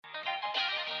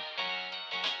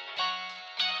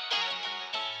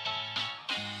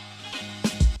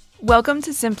Welcome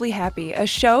to Simply Happy, a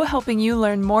show helping you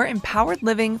learn more empowered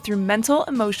living through mental,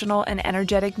 emotional, and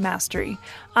energetic mastery.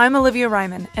 I'm Olivia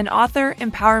Ryman, an author,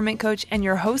 empowerment coach, and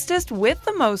your hostess with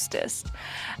the mostest.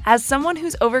 As someone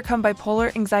who's overcome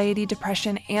bipolar, anxiety,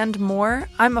 depression, and more,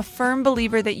 I'm a firm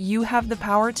believer that you have the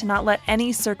power to not let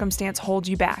any circumstance hold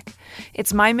you back.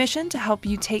 It's my mission to help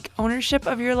you take ownership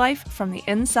of your life from the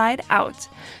inside out.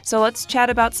 So let's chat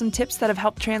about some tips that have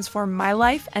helped transform my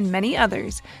life and many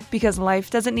others, because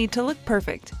life doesn't need to look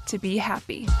perfect to be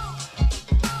happy.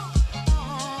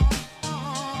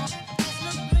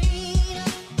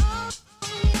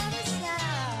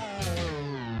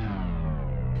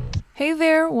 Hey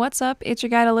there, what's up? It's your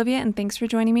guide Olivia, and thanks for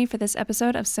joining me for this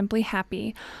episode of Simply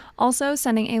Happy. Also,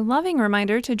 sending a loving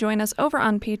reminder to join us over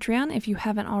on Patreon if you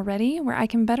haven't already, where I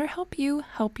can better help you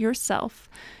help yourself.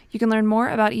 You can learn more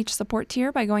about each support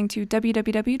tier by going to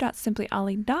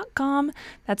www.simplyolly.com.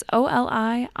 That's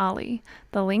O-L-I, Ollie.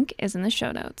 The link is in the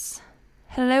show notes.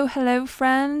 Hello,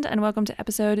 friend, and welcome to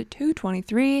episode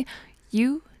 223.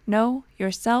 You know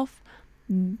yourself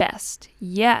best.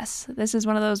 Yes, this is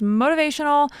one of those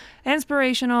motivational,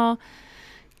 inspirational,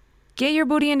 get your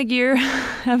booty into gear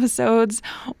episodes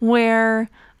where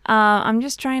I'm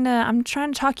trying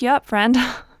to talk you up, friend.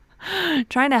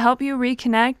 Trying to help you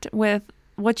reconnect with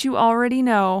what you already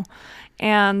know,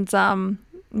 and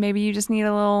maybe you just need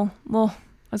a little I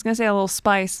was gonna say a little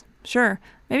spice. Sure,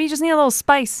 maybe you just need a little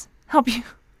spice. Help you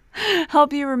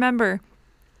remember.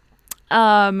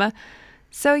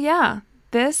 So yeah,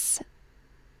 this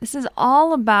is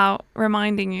all about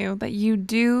reminding you that you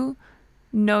do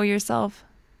know yourself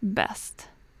best.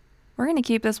 We're going to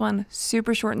keep this one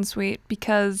super short and sweet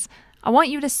because I want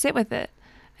you to sit with it.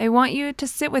 I want you to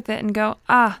sit with it and go,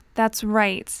 that's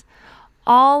right.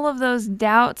 All of those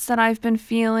doubts that I've been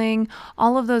feeling,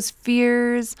 all of those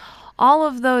fears, all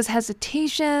of those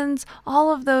hesitations,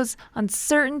 all of those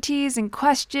uncertainties and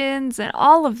questions and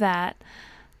all of that,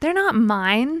 they're not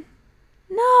mine.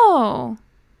 No.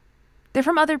 They're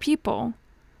from other people.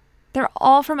 They're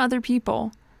all from other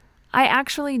people. I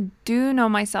actually do know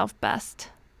myself best.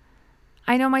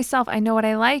 I know myself. I know what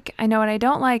I like. I know what I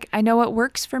don't like. I know what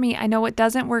works for me. I know what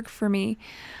doesn't work for me.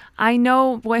 I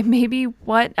know what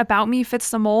about me fits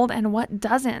the mold and what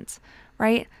doesn't,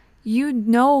 right? You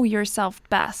know yourself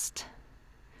best.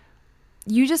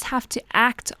 You just have to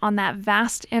act on that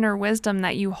vast inner wisdom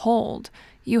that you hold.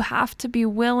 You have to be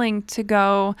willing to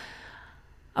go,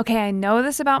 okay, I know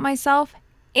this about myself,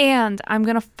 and I'm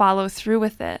going to follow through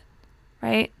with it,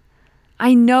 right?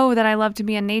 I know that I love to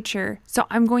be in nature, so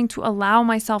I'm going to allow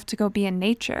myself to go be in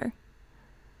nature,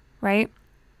 right?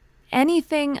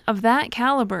 Anything of that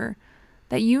caliber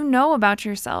that you know about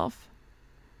yourself,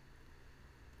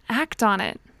 act on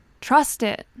it, trust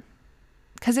it,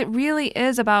 because it really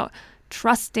is about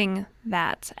trusting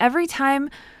that. Every time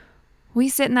we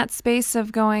sit in that space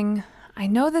of going, I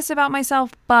know this about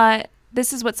myself, but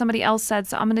this is what somebody else said,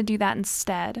 so I'm going to do that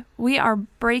instead. We are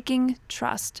breaking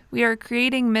trust. We are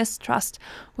creating mistrust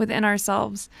within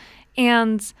ourselves.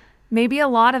 And maybe a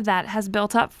lot of that has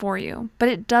built up for you, but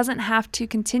it doesn't have to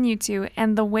continue to.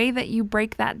 And the way that you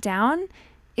break that down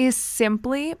is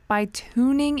simply by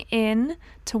tuning in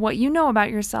to what you know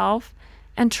about yourself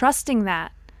and trusting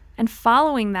that and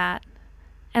following that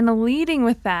and leading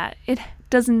with that. It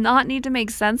does not need to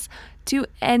make sense to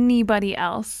anybody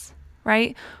else.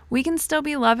 Right? We can still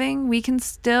be loving. We can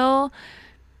still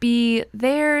be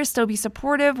there, still be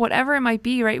supportive, whatever it might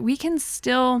be, right? We can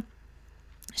still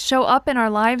show up in our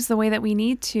lives the way that we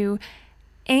need to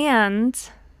and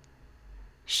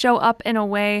show up in a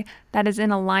way that is in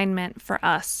alignment for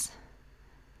us,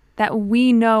 that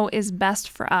we know is best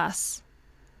for us,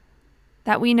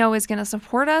 that we know is going to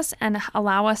support us and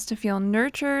allow us to feel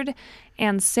nurtured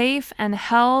and safe and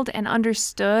held and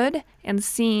understood and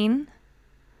seen.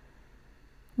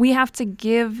 We have to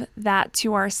give that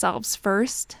to ourselves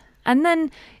first, and then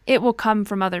it will come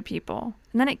from other people.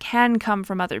 And then it can come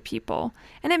from other people.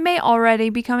 And it may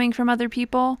already be coming from other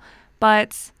people,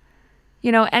 but,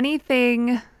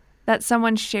 anything that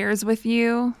someone shares with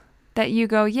you that you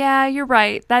go, yeah, you're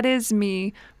right, that is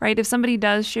me, right? If somebody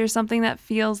does share something that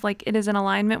feels like it is in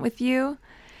alignment with you,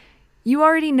 you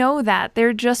already know that.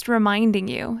 They're just reminding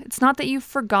you. It's not that you've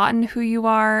forgotten who you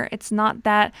are. It's not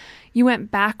that you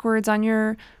went backwards on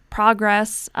your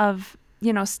progress of,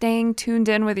 staying tuned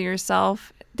in with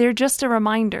yourself. They're just a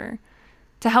reminder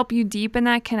to help you deepen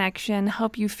that connection,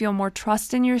 help you feel more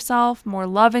trust in yourself, more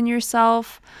love in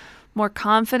yourself, more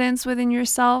confidence within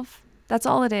yourself. That's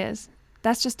all it is.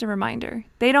 That's just a reminder.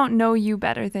 They don't know you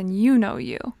better than you know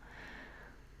you.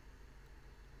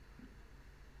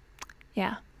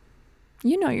 Yeah.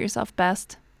 You know yourself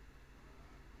best.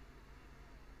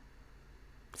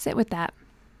 Sit with that.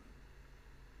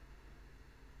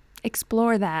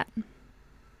 Explore that.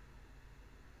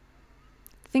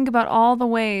 Think about all the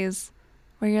ways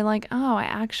where you're like, oh, I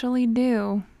actually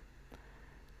do.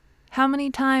 How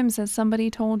many times has somebody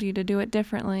told you to do it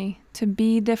differently, to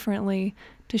be differently,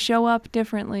 to show up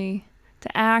differently,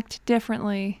 to act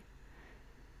differently?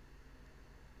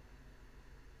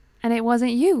 And it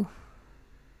wasn't you.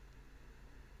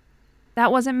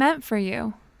 That wasn't meant for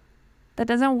you. That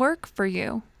doesn't work for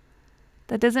you.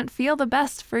 That doesn't feel the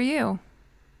best for you.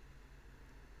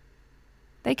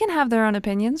 They can have their own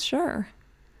opinions, sure.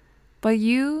 But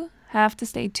you have to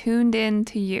stay tuned in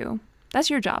to you. That's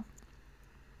your job.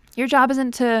 Your job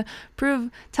isn't to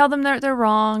tell them that they're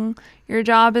wrong. Your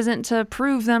job isn't to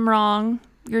prove them wrong.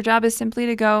 Your job is simply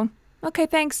to go, okay,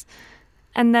 thanks.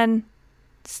 And then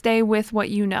stay with what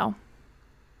you know.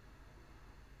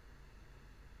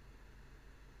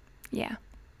 Yeah,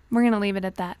 we're going to leave it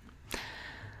at that.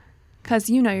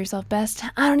 Because you know yourself best.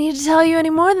 I don't need to tell you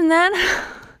any more than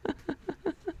that.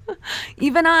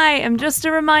 Even I am just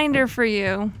a reminder for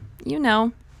you. You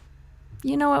know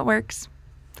what works.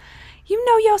 You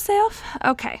know yourself.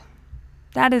 Okay,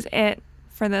 that is it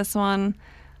for this one.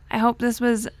 I hope this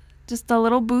was just a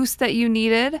little boost that you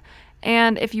needed.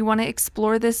 And if you want to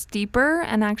explore this deeper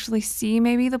and actually see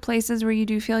maybe the places where you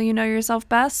do feel you know yourself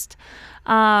best,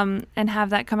 and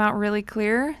have that come out really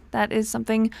clear, that is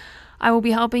something I will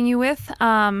be helping you with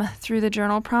through the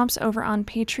journal prompts over on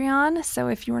Patreon. So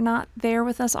if you're not there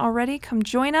with us already, come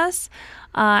join us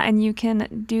and you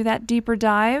can do that deeper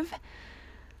dive.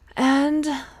 And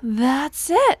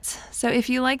that's it. So if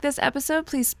you like this episode,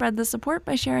 please spread the support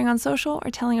by sharing on social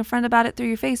or telling a friend about it through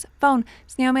your face, phone,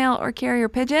 snail mail, or carrier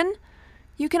pigeon.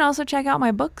 You can also check out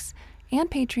my books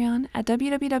and Patreon at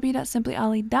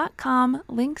www.simplyolly.com.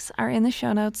 Links are in the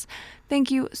show notes.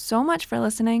 Thank you so much for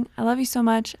listening. I love you so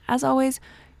much. As always,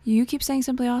 you keep saying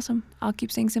Simply Awesome. I'll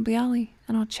keep saying Simply Ollie,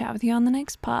 and I'll chat with you on the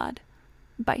next pod.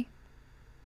 Bye.